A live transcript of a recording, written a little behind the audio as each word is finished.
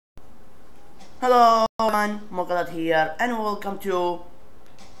Hello everyone, Mokalat here and welcome to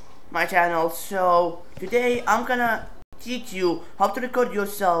my channel. So today I'm gonna teach you how to record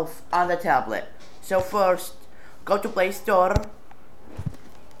yourself on the tablet. So first, go to Play Store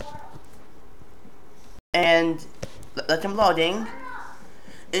and let him loading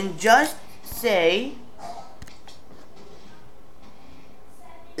and just say,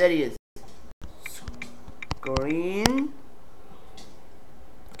 there he is,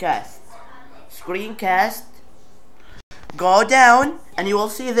 screencast. Go down and you will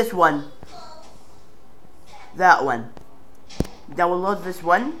see this one, that one. Download this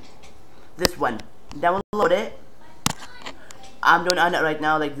one, download it. I'm doing on it right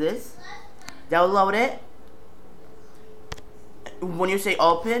now like this. Download it. When you say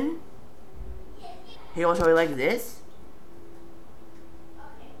open, he will show you like this.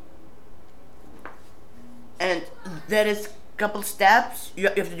 And there is couple steps you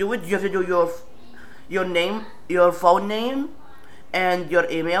have to do it. You have to do your name, your phone name, and your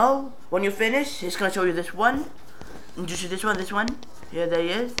email. When you finish, he's gonna show you this one. And you see this one. Here there he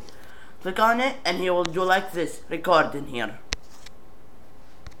is. Click on it, and he will do like this, record in here.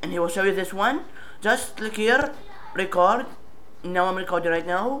 And he will show you this one. Just click here, record. Now I'm recording right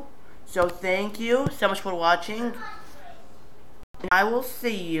now. So thank you so much for watching. And I will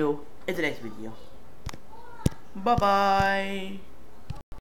see you in the next video. Bye bye.